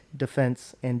 defeat,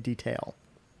 defense, and detail.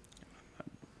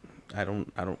 I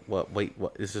don't, what, wait,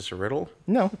 what, is this a riddle?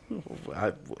 No.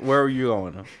 Where are you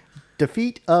going?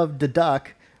 Defeat of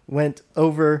deduct went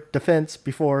over defense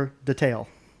before detail.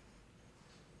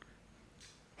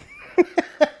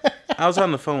 I was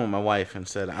on the phone with my wife and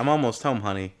said, "I'm almost home,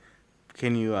 honey.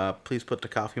 Can you please put the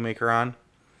coffee maker on?"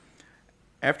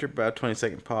 After about a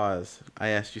 20-second pause, I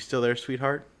asked, "You still there,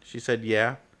 sweetheart?" She said,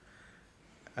 "Yeah."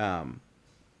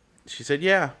 She said,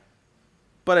 "Yeah,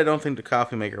 but I don't think the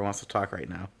coffee maker wants to talk right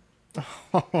now."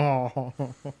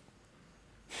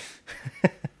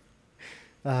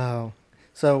 Oh.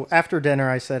 So after dinner,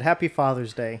 I said, "Happy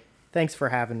Father's Day. Thanks for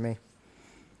having me."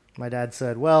 My dad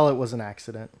said, "Well, it was an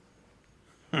accident."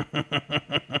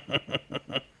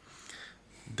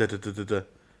 Da-da-da-da-da.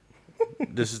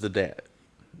 This is the dad.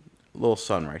 Little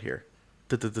son right here.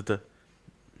 Da-da-da-da.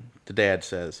 The dad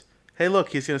says, "Hey, look,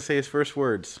 he's going to say his first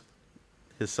words."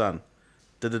 His son.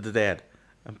 Da-da-da-dad.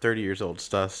 "I'm 30 years old.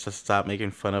 Stop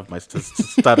making fun of my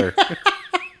stutter."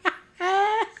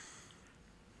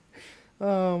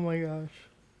 Oh my gosh.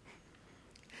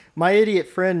 My idiot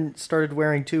friend started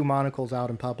wearing 2 monocles out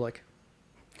in public.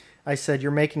 I said,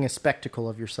 "You're making a spectacle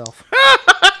of yourself."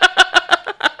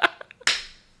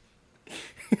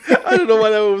 I don't know why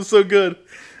that one was so good.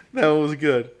 That one was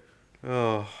good.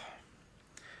 Oh.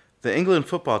 The England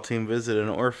football team visited an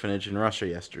orphanage in Russia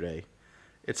yesterday.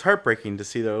 "It's heartbreaking to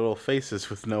see their little faces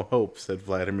with no hope," said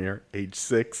Vladimir, age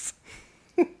 6.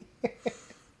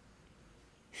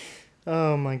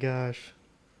 Oh my gosh.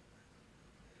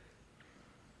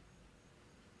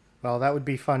 Well, that would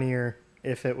be funnier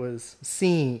if it was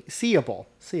seeable.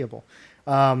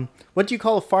 What do you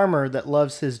call a farmer that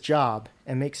loves his job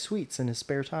and makes sweets in his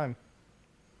spare time?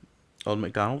 Old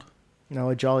MacDonald? No,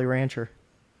 a Jolly Rancher.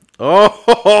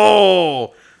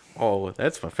 Oh,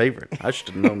 that's my favorite. I should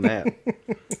have known that.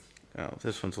 Oh,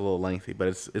 this one's a little lengthy, but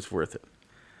it's worth it.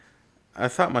 "I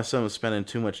thought my son was spending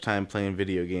too much time playing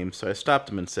video games, so I stopped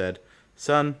him and said,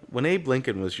 'Son, when Abe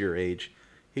Lincoln was your age,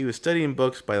 he was studying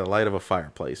books by the light of a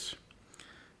fireplace.'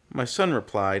 My son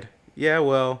replied, 'Yeah,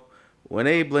 well, when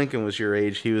Abe Lincoln was your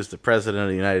age, he was the President of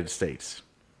the United States.'"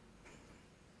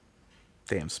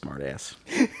 Damn smart ass.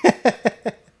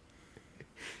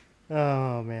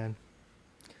 Oh, man.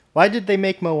 Why did they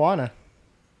make Moana?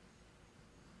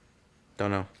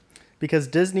 Don't know. Because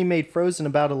Disney made Frozen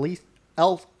about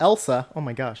Elsa. Oh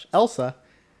my gosh, Elsa.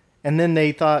 And then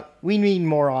they thought, we need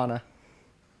more Anna.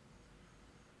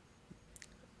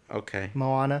 Okay.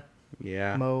 Moana.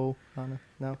 Yeah. Moana.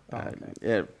 No? Oh, okay.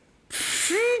 Yeah.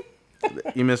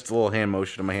 You missed a little hand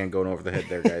motion of my hand going over the head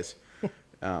there, guys.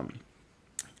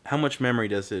 How much memory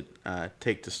does it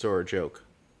take to store a joke?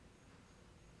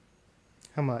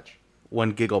 How much?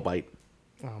 1 gigabyte.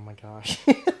 Oh my gosh.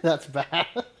 That's bad.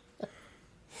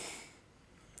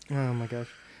 Oh my gosh.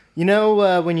 You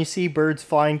know when you see birds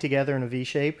flying together in a V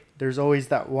shape, there's always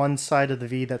that one side of the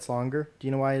V that's longer. Do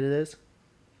you know why it is?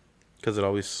 Because it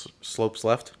always slopes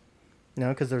left? No,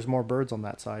 because there's more birds on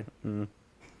that side.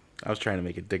 I was trying to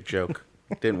make a dick joke.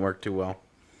 Didn't work too well.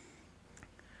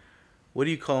 What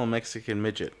do you call a Mexican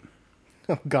midget?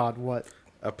 Oh God, what?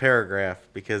 A paragraph,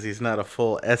 because he's not a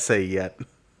full essay yet.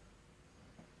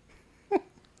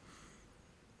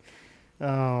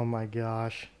 Oh my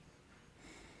gosh.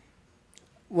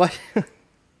 What?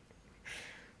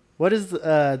 What is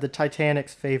the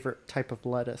Titanic's favorite type of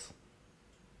lettuce?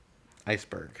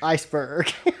 Iceberg.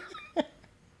 Iceberg.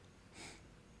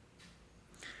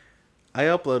 I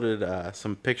uploaded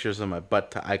some pictures of my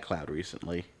butt to iCloud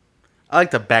recently. I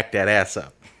like to back that ass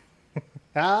up.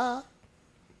 Ah.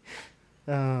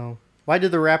 Oh. Why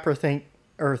did the rapper thank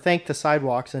the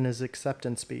sidewalks in his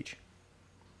acceptance speech?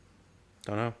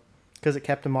 Don't know. Because it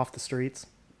kept him off the streets.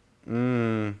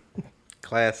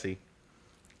 Classy.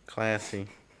 Classy.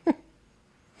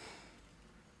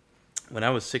 When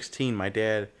I was 16, my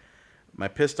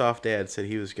pissed off dad said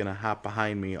he was going to hop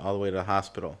behind me all the way to the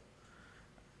hospital.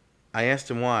 I asked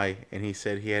him why, and he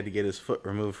said he had to get his foot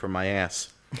removed from my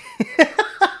ass.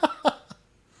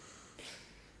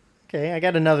 Okay, I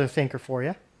got another thinker for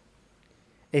you.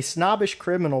 A snobbish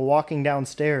criminal walking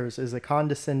downstairs is a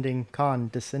condescending.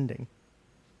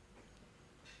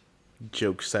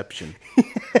 Jokeception.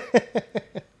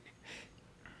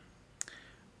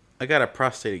 I got a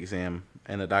prostate exam,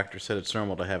 and the doctor said it's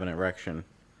normal to have an erection.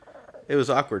 It was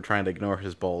awkward trying to ignore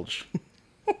his bulge.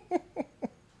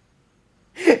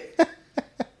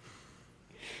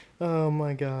 Oh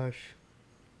my gosh.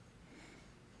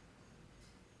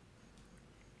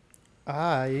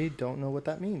 I don't know what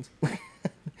that means.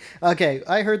 Okay,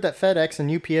 I heard that FedEx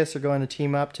and UPS are going to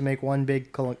team up to make one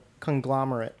big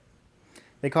conglomerate.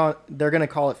 They're going to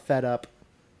call it Fed Up.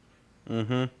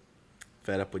 Mm-hmm.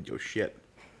 Fed up with your shit.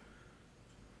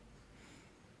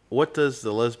 What does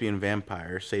the lesbian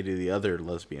vampire say to the other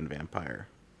lesbian vampire?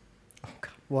 Oh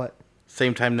God, what?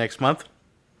 Same time next month?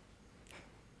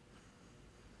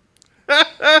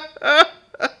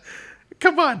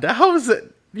 on, how is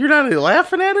it? You're not even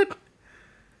laughing at it?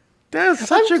 That's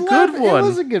such a good one. It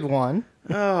was a good one.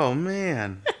 Oh,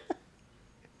 man.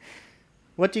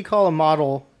 What do you call a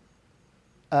model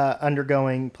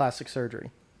undergoing plastic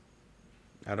surgery?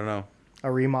 I don't know.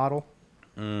 A remodel?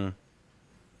 Don't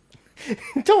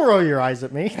roll your eyes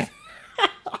at me.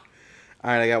 All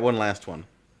right, I got one last one.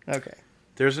 Okay.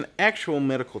 There's an actual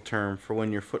medical term for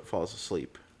when your foot falls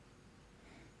asleep.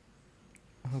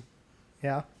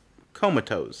 Yeah.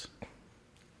 Comatose.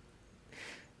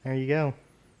 There you go.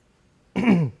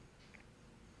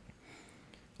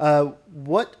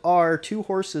 What are two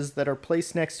horses that are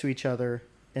placed next to each other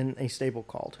in a stable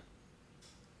called?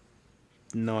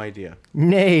 No idea.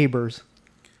 Neighbors.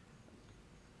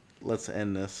 Let's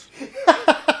end this.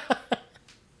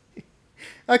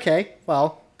 Okay,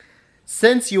 well,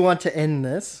 since you want to end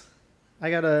this, I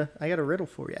got a riddle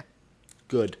for you.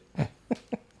 Good.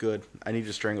 Good. I need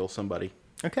to strangle somebody.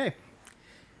 Okay.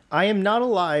 I am not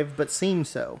alive, but seem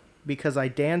so, because I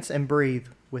dance and breathe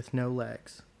with no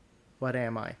legs. What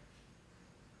am I?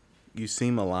 You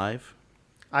seem alive?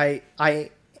 I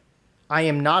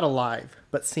am not alive,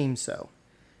 but seem so,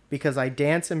 because I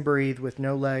dance and breathe with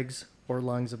no legs or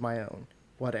lungs of my own.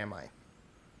 What am I?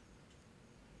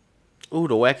 Ooh,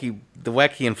 the wacky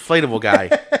inflatable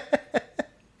guy.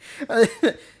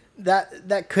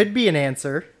 That could be an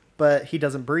answer, but he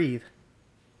doesn't breathe.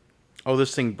 Oh,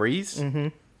 this thing breathes? Mm-hmm.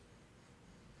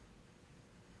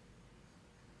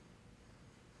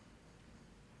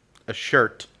 A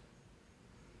shirt.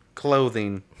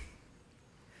 Clothing.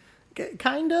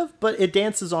 Kind of, but it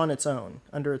dances on its own,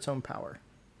 under its own power.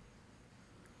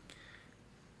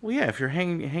 Well, yeah, if you're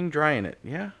hang dry in it.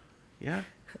 Yeah. Yeah.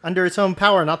 Under its own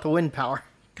power, not the wind power.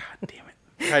 God damn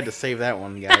it. Tried to save that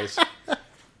one, guys.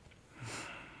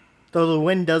 Though the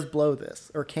wind does blow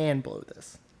this, or can blow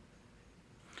this.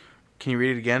 Can you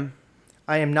read it again?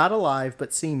 I am not alive,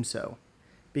 but seem so,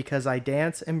 because I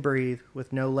dance and breathe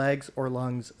with no legs or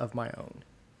lungs of my own.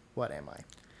 What am I?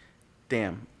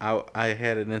 Damn, I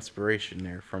had an inspiration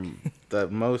there from the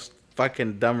most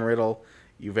fucking dumb riddle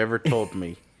you've ever told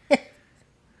me.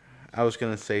 I was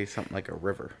going to say something like a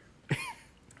river,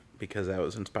 because I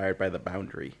was inspired by The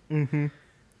Boundary. Mm-hmm.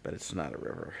 But it's not a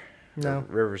river. No.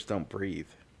 Rivers don't breathe.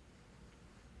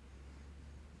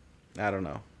 I don't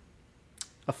know.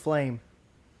 A flame.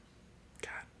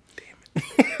 God damn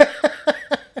it.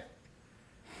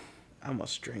 I'm going to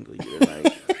strangle you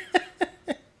tonight.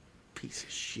 Piece of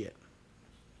shit.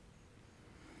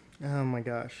 Oh my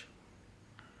gosh.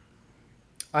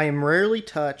 I am rarely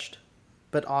touched,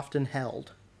 but often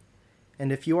held.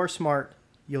 And if you are smart,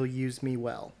 you'll use me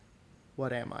well.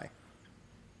 What am I?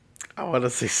 I want to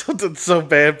say something so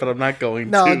bad, but I'm not going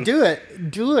to. No, do it.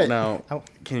 Do it. No. Oh.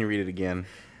 Can you read it again?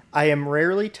 I am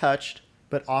rarely touched,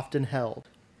 but often held.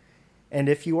 And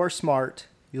if you are smart,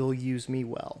 you'll use me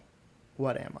well.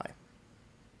 What am I?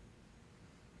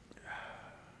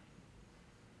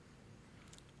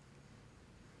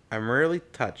 I'm rarely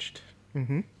touched,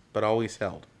 Mm-hmm. but always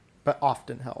held. But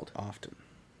often held. Often.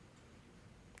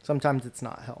 Sometimes it's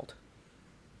not held.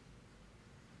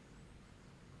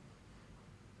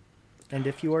 And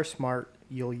if you are smart,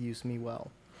 you'll use me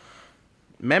well.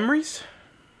 Memories?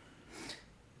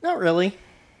 Not really.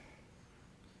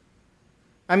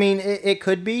 I mean, it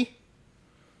could be.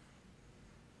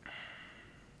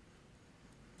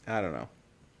 I don't know.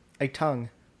 A tongue.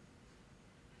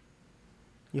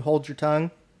 You hold your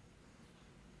tongue.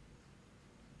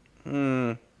 Fuck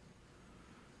And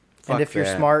if you're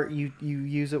that. smart, you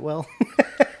use it well.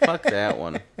 Fuck that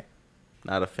one.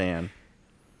 Not a fan.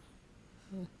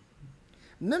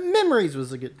 Memories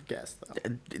was a good guess, though.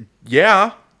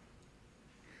 Yeah.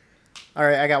 All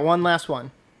right, I got one last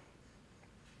one.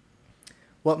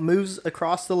 What moves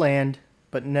across the land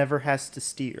but never has to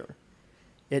steer?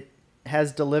 It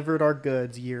has delivered our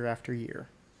goods year after year.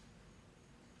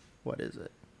 What is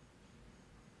it?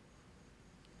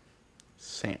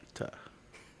 Santa.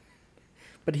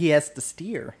 But he has to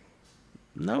steer.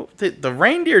 No, the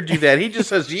reindeer do that. He just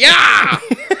says, yeah!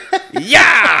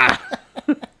 Yeah!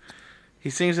 He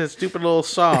sings that stupid little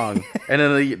song, and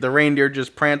then the reindeer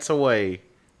just prance away.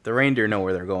 The reindeer know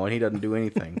where they're going. He doesn't do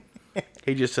anything.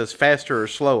 He just says faster or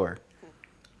slower.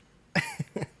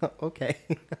 Okay.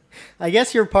 I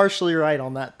guess you're partially right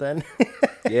on that then.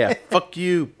 Yeah, fuck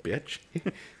you, bitch.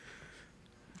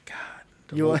 God,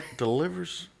 You-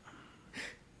 delivers.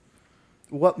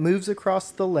 What moves across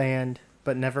the land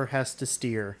but never has to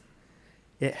steer?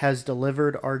 It has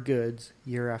delivered our goods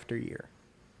year after year.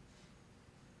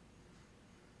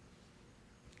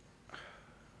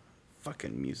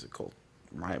 Fucking musical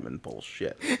rhyming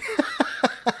bullshit.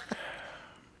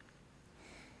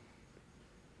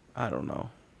 I don't know.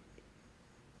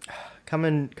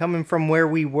 Coming from where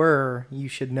we were, you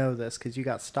should know this because you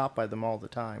got stopped by them all the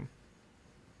time.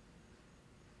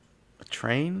 A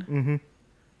train? Mm-hmm.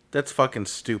 That's fucking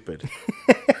stupid.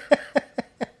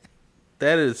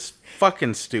 That is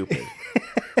fucking stupid.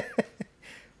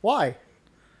 Why?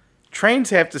 Trains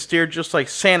have to steer just like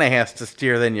Santa has to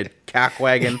steer, then you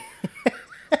cockwagon.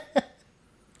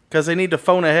 Because they need to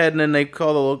phone ahead and then they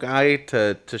call the little guy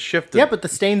to shift the... Yeah, but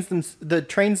the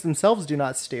trains themselves do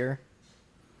not steer.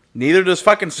 Neither does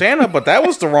fucking Santa, but that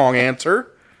was the wrong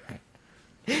answer.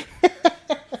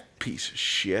 Piece of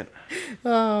shit.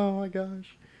 Oh my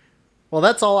gosh. Well,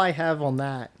 that's all I have on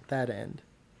that end.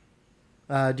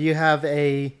 Do you have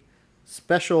a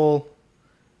special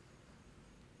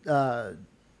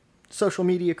social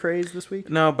media craze this week?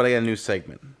 No, but I got a new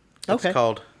segment. It's Okay.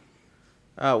 called...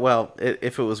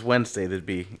 if it was Wednesday, that'd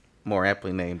be more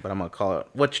aptly named, but I'm going to call it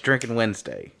What You Drinking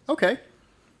Wednesday. Okay.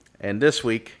 And this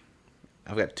week,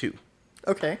 I've got two.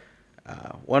 Okay.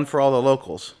 One for all the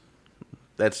locals.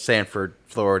 That's Sanford,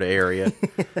 Florida area.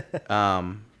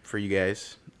 For you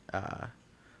guys.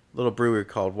 Little brewery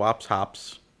called Wops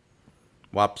Hops.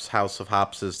 Wops House of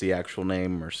Hops is the actual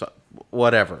name or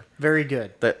whatever. Very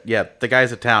good. The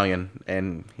guy's Italian,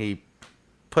 and he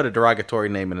put a derogatory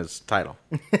name in his title.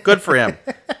 Good for him.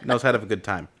 Knows how to have a good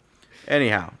time.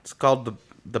 Anyhow, it's called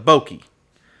the Boki.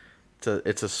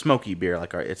 It's a smoky beer,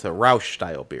 it's a Roush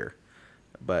style beer.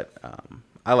 But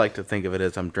I like to think of it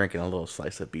as I'm drinking a little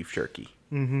slice of beef jerky.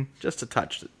 Mm-hmm. Just a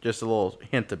touch, just a little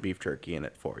hint of beef jerky in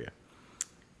it for you.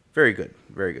 Very good,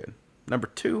 very good. Number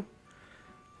 2,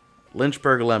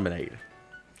 Lynchburg lemonade.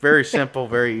 Very simple,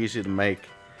 very easy to make.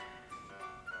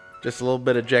 Just a little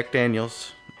bit of Jack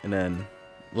Daniels and then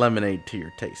lemonade to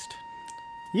your taste.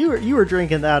 You were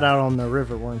drinking that out on the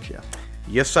river, weren't you?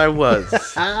 Yes, I was.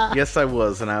 Yes, I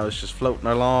was, and I was just floating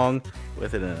along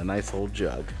with it in a nice old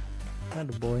jug.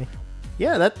 Attaboy.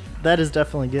 Yeah, that is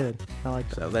definitely good. I like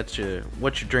that. So that's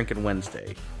what you drinking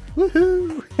Wednesday.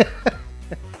 Woohoo!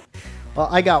 Well,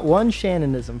 I got one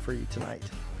Shannonism for you tonight.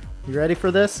 You ready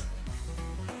for this?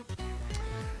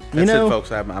 That's it,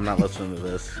 folks. I'm not listening to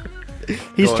this.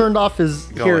 He's turned off his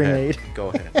hearing aid. Go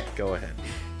ahead. Go ahead.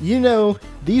 You know,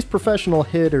 these professional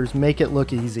hitters make it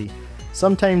look easy.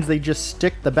 Sometimes they just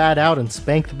stick the bat out and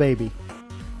spank the baby.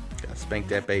 Gotta spank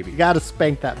that baby. You gotta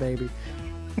spank that baby.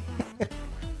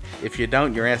 If you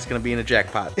don't, your ass is gonna be in a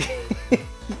jackpot.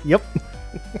 Yep.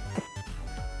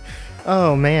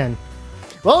 Oh, man.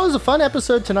 Well, it was a fun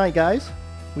episode tonight, guys.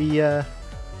 We had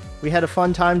a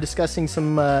fun time discussing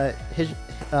some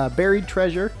buried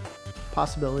treasure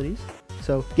possibilities.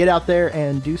 So get out there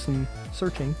and do some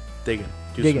searching. Digging.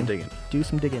 Do some digging. Do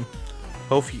some digging.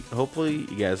 Hopefully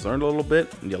you guys learned a little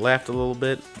bit, and you laughed a little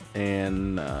bit,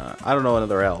 and I don't know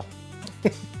another L.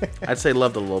 I'd say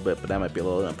loved a little bit, but that might be a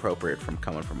little inappropriate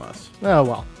coming from us. Oh,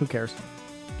 well, who cares?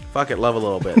 Fuck it, love a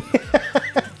little bit.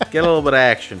 Get a little bit of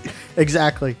action.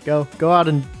 Exactly. Go out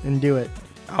and do it.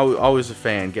 Always a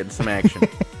fan, getting some action.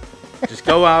 Just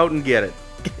go out and get it.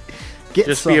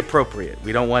 Just be appropriate.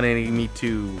 We don't want any Me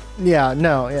Too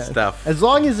stuff. As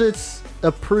long as it's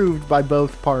approved by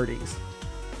both parties.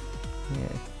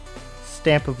 Yeah.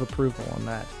 Stamp of approval on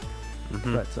that.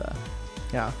 Mm-hmm. But,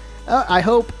 yeah. I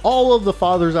hope all of the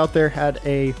fathers out there had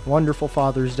a wonderful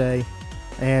Father's Day.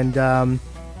 And,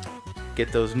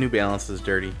 get those New Balances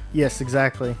dirty. Yes,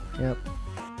 exactly. Yep.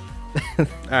 All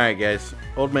right, guys.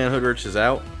 Old Man Hoodrich is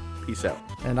out. Peace out.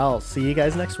 And I'll see you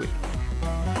guys next week.